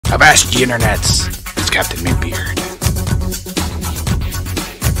trash the internets. It's Captain Midbeard.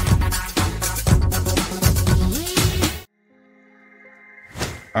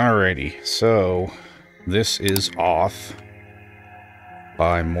 Alrighty, so this is Off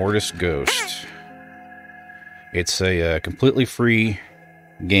by Mortis Ghost. It's a completely free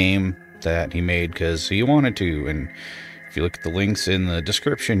game that he made because he wanted to, and if you look at the links in the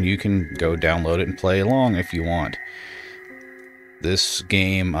description, you can go download it and play along if you want. This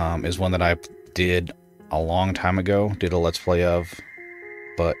game is one that I did a long time ago, did a Let's Play of,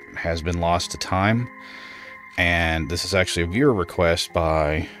 but has been lost to time. And this is actually a viewer request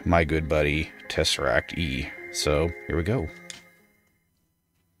by my good buddy, Tesseract E. So, here we go.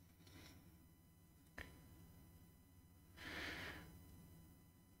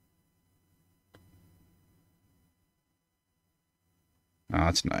 Oh,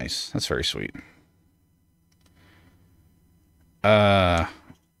 that's nice. That's very sweet.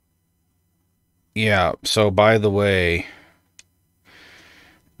 Yeah, so by the way,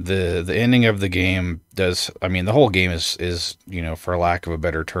 the ending of the game does, I mean, the whole game is, you know, for lack of a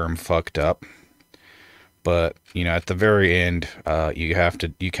better term, fucked up. But, you know, at the very end, you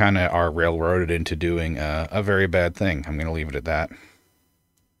kind of are railroaded into doing a very bad thing. I'm going to leave it at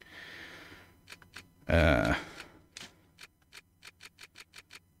that.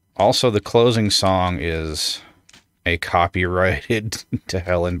 Also, the closing song is a copyrighted to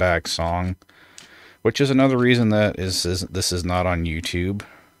hell and back song, which is another reason that this is not on YouTube.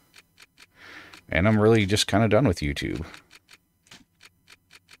 And I'm really just kind of done with YouTube.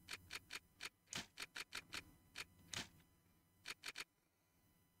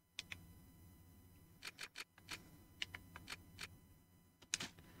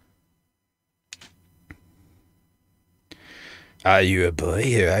 Are you a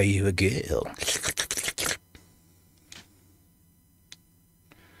boy or are you a girl?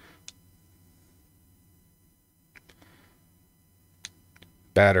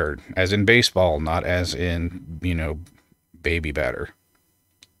 Battered, as in baseball, not as in, you know, baby batter.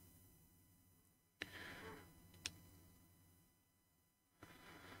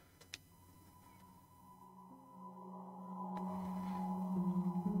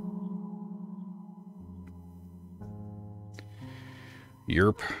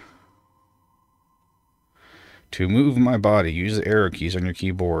 Yerp. To move my body, use the arrow keys on your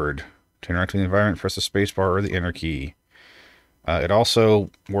keyboard. To interact with the environment, press the spacebar or the enter key. It also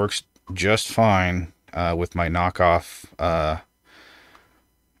works just fine with my knockoff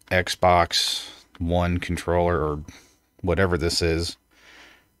Xbox One controller, or whatever this is.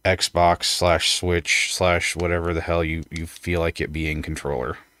 Xbox / Switch / whatever the hell you feel like it being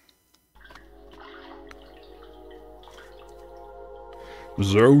controller.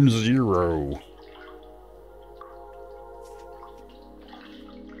 Zone 0.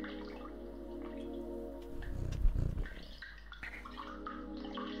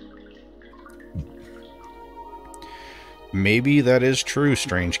 Maybe that is true,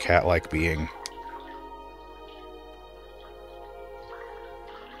 strange cat-like being.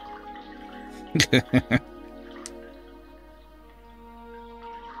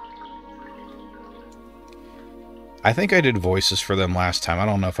 I think I did voices for them last time. I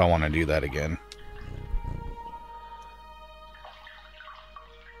don't know if I want to do that again.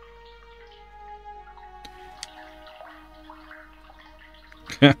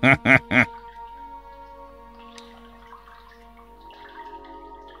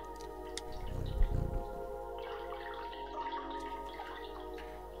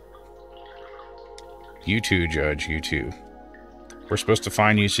 You too, Judge, you too. We're supposed to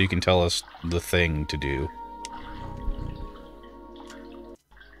find you so you can tell us the thing to do.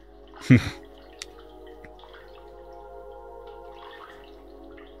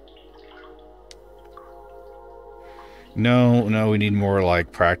 No, we need more,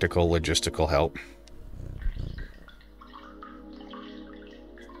 like, practical, logistical help.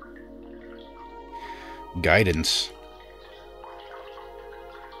 Guidance.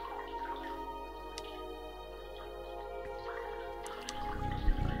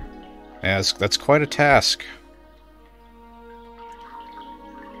 Yeah, that's quite a task.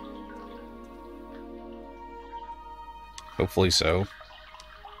 Hopefully so.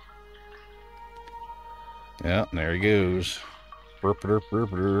 Yeah, there he goes.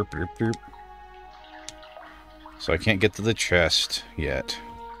 So I can't get to the chest yet.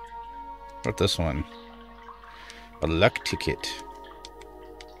 What this one? A luck ticket.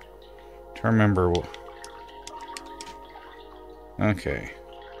 To remember. Okay.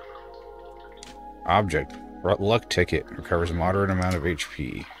 Object. Luck ticket. Recovers a moderate amount of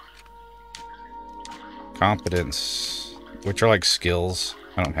HP. Competence. Which are like skills.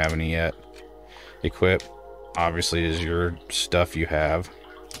 I don't have any yet. Equip, obviously, is your stuff you have.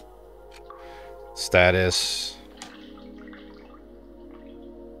 Status.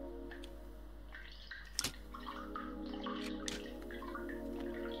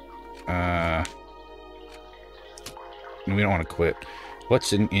 We don't want to quit.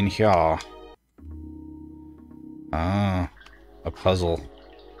 What's in here? Ah, a puzzle.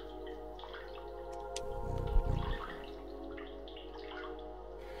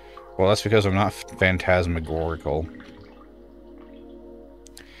 Well, that's because I'm not phantasmagorical.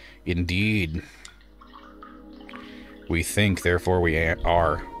 Indeed. We think, therefore we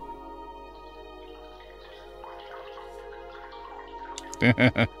are.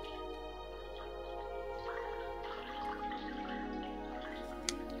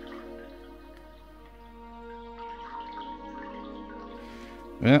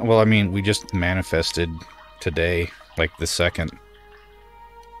 Yeah, well, I mean, we just manifested today, like the second.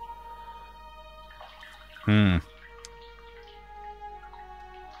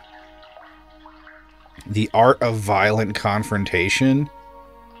 The art of violent confrontation?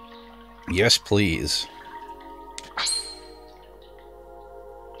 Yes, please.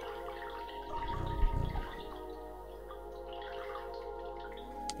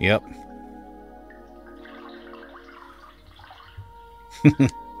 Yep.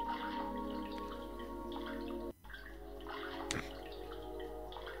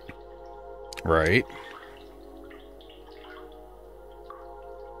 Right.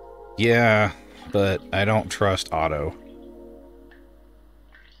 Yeah, but I don't trust Otto.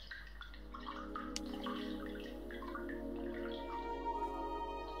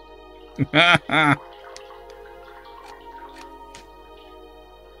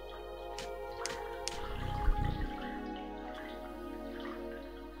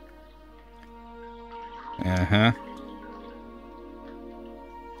 Uh-huh.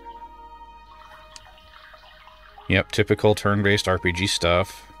 Yep, typical turn-based RPG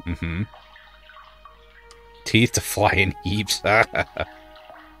stuff. Mm-hmm. Teeth to fly in heaps. Mm-hmm.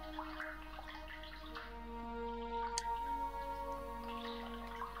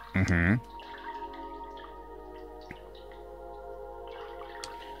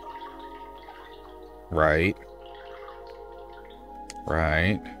 Right.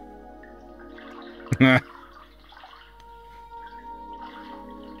 Right.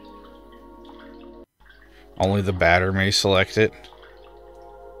 Only the batter may select it.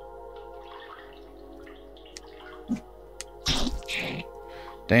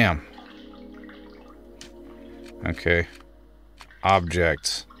 Damn. Okay.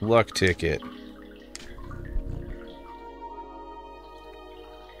 Objects. Luck ticket.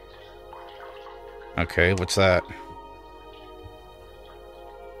 Okay, what's that?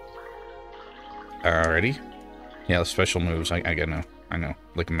 Alrighty. Yeah, the special moves. I know. I know.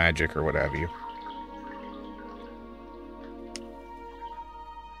 Like magic or what have you.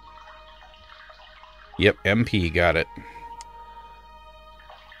 Yep, MP, got it.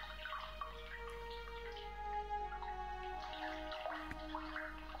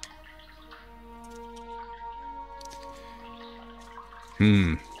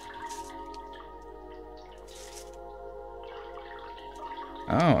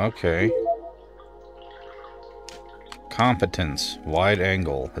 Oh, okay. Competence. Wide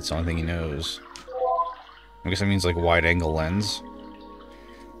angle. That's the only thing he knows. I guess that means like wide angle lens.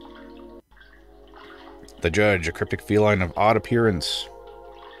 The judge, a cryptic feline of odd appearance.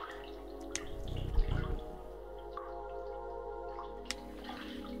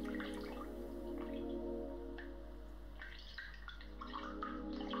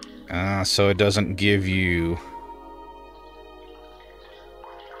 So it doesn't give you...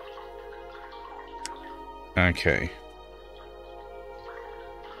 Okay.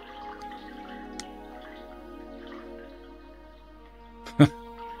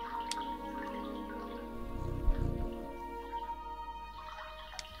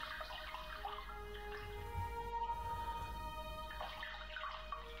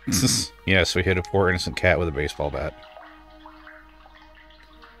 Yes, we hit a poor innocent cat with a baseball bat.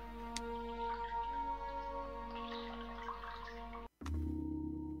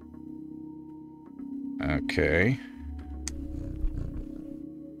 Okay.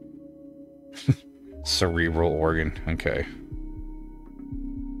 Cerebral organ. Okay.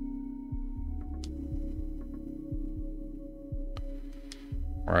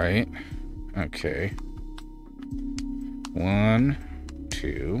 Right. Okay. 1,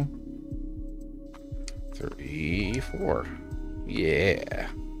 2, 3, 4. Yeah.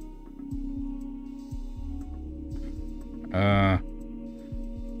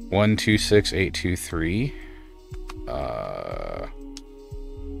 1, 2, 6, 8, 2, 3.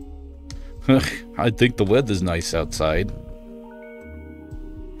 I think the weather's nice outside.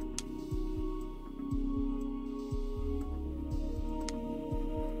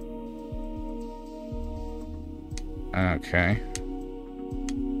 Okay.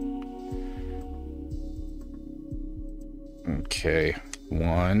 Okay.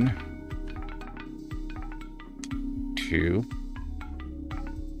 1, 2,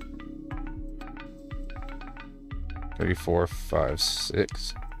 3, 4, 5,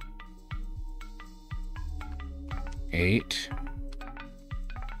 6, 8,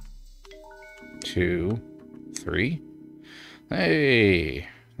 2, 3. Hey,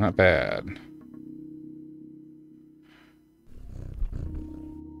 not bad.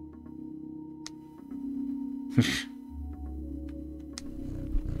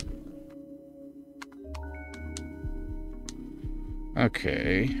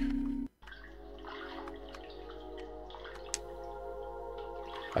 Okay.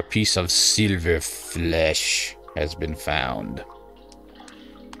 A piece of silver flesh has been found.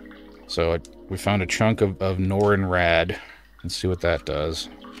 So we found a chunk of Norin Rad. Let's see what that does.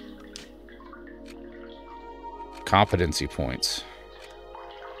 Competency points.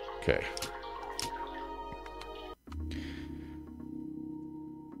 Okay.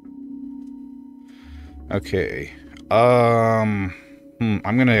 Okay.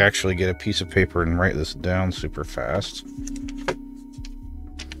 I'm gonna actually get a piece of paper and write this down super fast.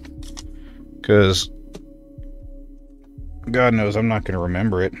 Because God knows I'm not gonna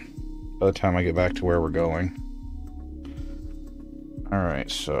remember it by the time I get back to where we're going. Alright,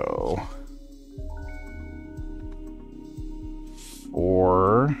 so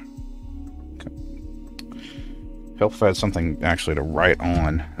 4. Help if I had something actually to write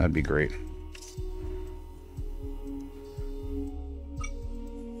on. That'd be great.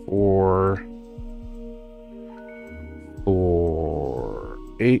 4, 4,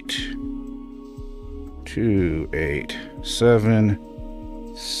 8, 2, 8,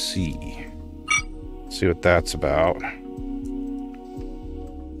 7, C. Let's see what that's about.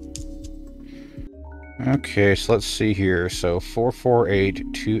 Okay, so let's see here. So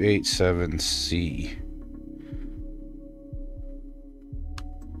 448, 287, C.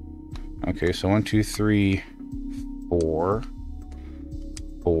 Okay, so 1, 2, 3, 4.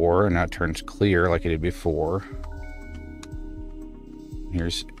 4, and that turns clear like it did before.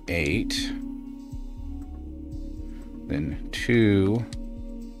 Here's 8. Then 2,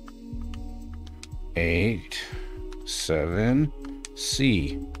 8, 7,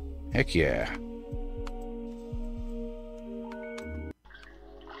 C. Heck yeah.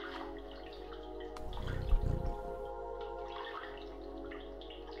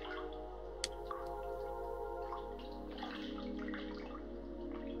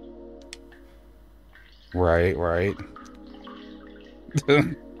 Right, right.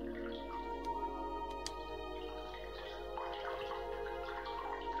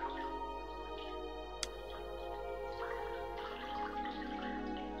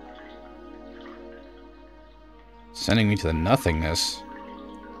 Sending me to the nothingness.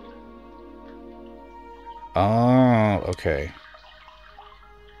 Oh, okay.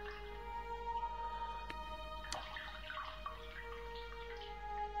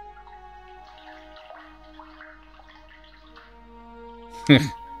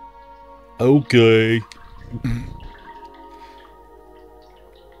 Okay.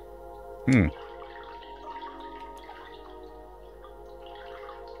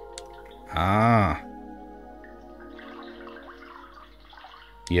 Ah.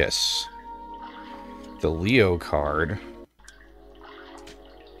 Yes. The Leo card.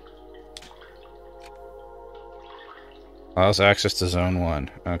 Allows access to Zone 1.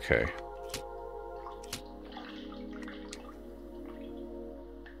 Okay.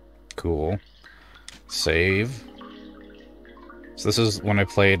 Cool. Save. So this is when I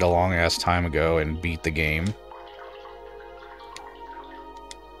played a long-ass time ago and beat the game.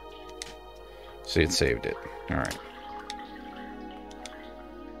 See, it saved it. Alright.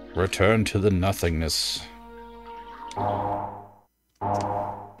 Return to the nothingness.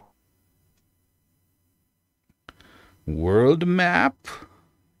 World map.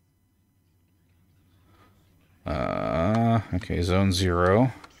 Okay, Zone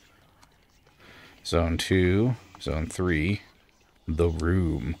 0. Zone 2. Zone 3. The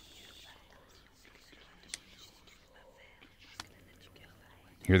room.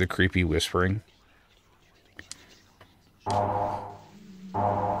 Hear the creepy whispering?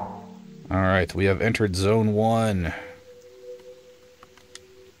 Alright, we have entered Zone 1.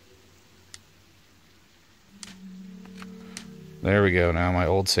 There we go. Now my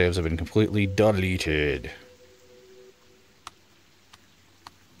old saves have been completely deleted.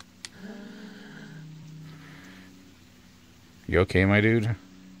 You okay, my dude?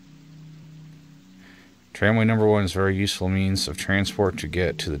 Tramway number 1 is a very useful means of transport to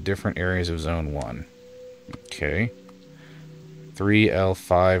get to the different areas of Zone 1. Okay.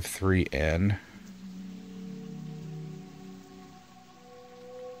 3L5, 3N.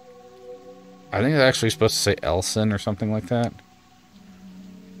 I think it's actually supposed to say Elson or something like that.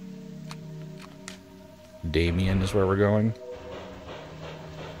 Damien is where we're going.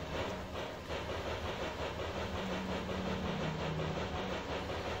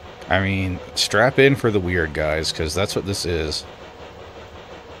 I mean, strap in for the weird, guys, because that's what this is.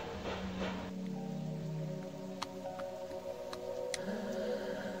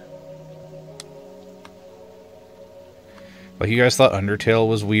 Like, you guys thought Undertale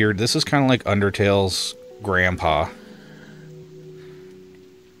was weird? This is kind of like Undertale's grandpa.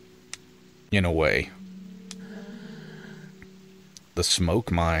 In a way. The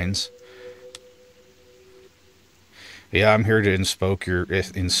smoke mines. Yeah, I'm here to inspect your...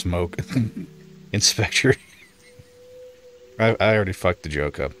 inspect your... I already fucked the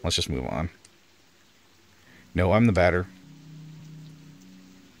joke up. Let's just move on. No, I'm the batter.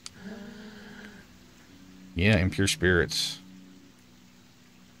 Yeah, impure spirits.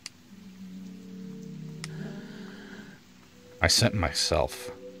 I sent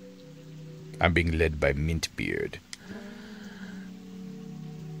myself. I'm being led by Mintbeard.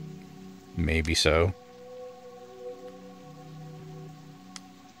 Maybe so.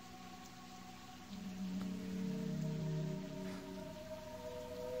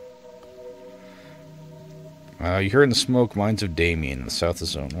 You're here in the smoke mines of Damien, in the south of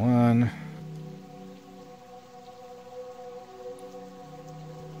Zone 1.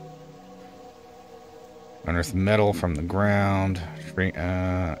 Unearth metal from the ground.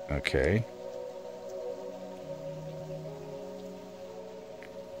 Okay.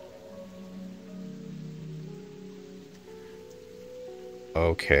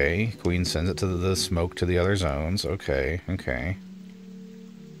 Okay. Queen sends it to the smoke to the other zones. Okay, okay.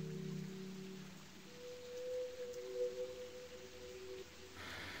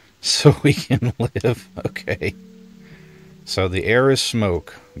 So we can live. Okay. So the air is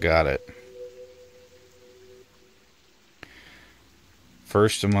smoke. Got it.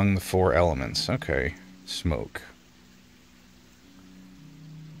 First among the 4 elements. Okay. Smoke.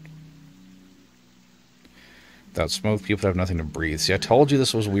 Without smoke, people have nothing to breathe. See, I told you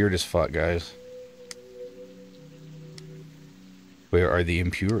this was weird as fuck, guys. Where are the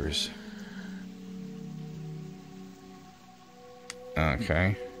impures?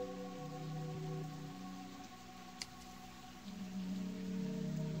 Okay.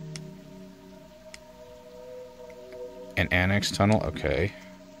 An annex tunnel? Okay.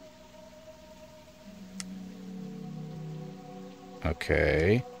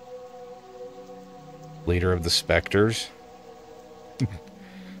 Okay. Leader of the Spectres.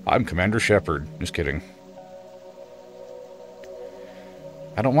 I'm Commander Shepard. Just kidding.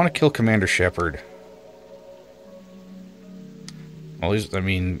 I don't want to kill Commander Shepard. Well, I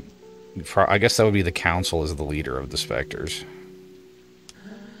mean, I guess that would be the Council as the leader of the Spectres.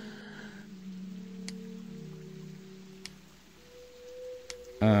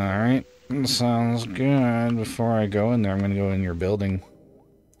 Alright. Sounds good. Before I go in there, I'm going to go in your building.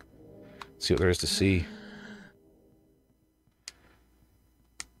 See what there is to see.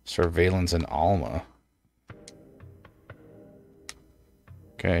 Surveillance in Alma.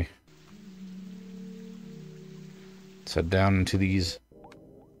 Okay. Let's head down into these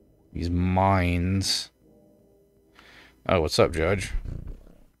mines. Oh, what's up, Judge?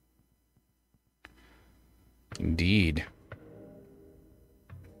 Indeed.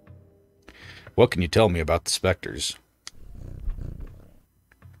 What can you tell me about the Spectres?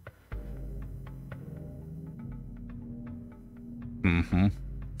 Mm-hmm.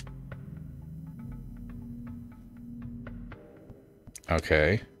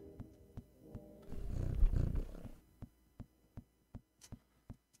 Okay.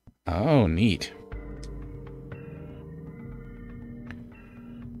 Oh, neat.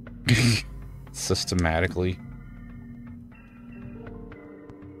 Systematically.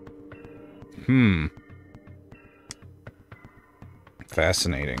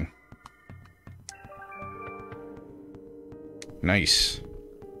 Fascinating. Nice.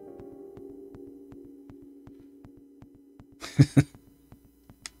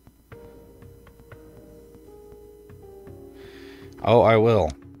 Oh, I will.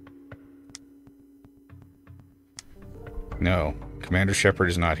 No, Commander Shepard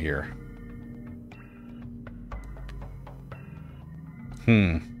is not here.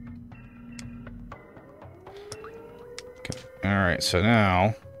 Okay. Alright, so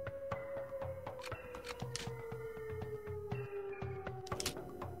now...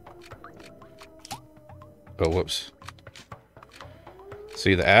 Oh, whoops.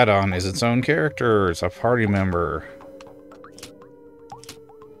 See, the add-on is its own character. It's a party member.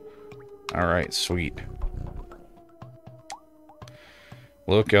 Alright, sweet.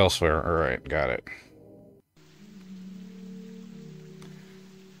 Look elsewhere. Alright, got it.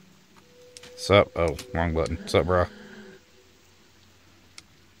 Sup? Oh, wrong button. Sup, bro?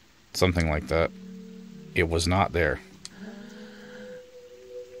 Something like that. It was not there.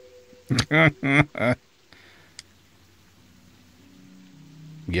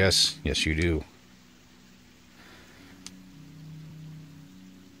 Yes, yes you do.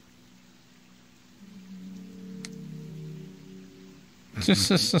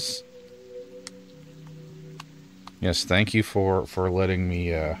 Yes, thank you for letting me,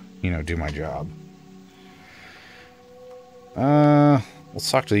 you know, do my job. Let's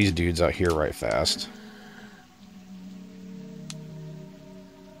talk to these dudes out here right fast.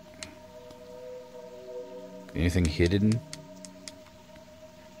 Anything hidden?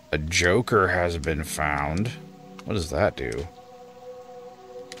 A joker has been found. What does that do?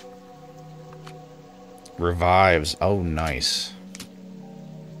 Revives. Oh, nice.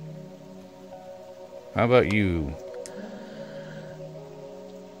 How about you?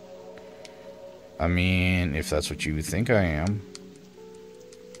 I mean, if that's what you think I am.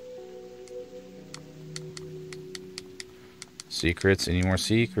 Secrets? Any more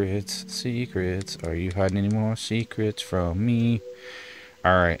secrets? Secrets? Are you hiding any more secrets from me?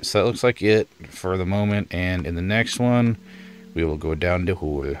 Alright, so that looks like it for the moment. And in the next one, we will go down the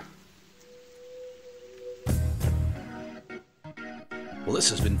hole. Well, this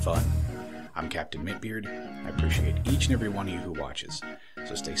has been fun. I'm Captain Mintbeard. I appreciate each and every one of you who watches.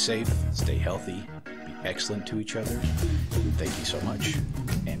 So stay safe, stay healthy, be excellent to each other. Thank you so much,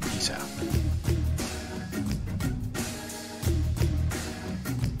 and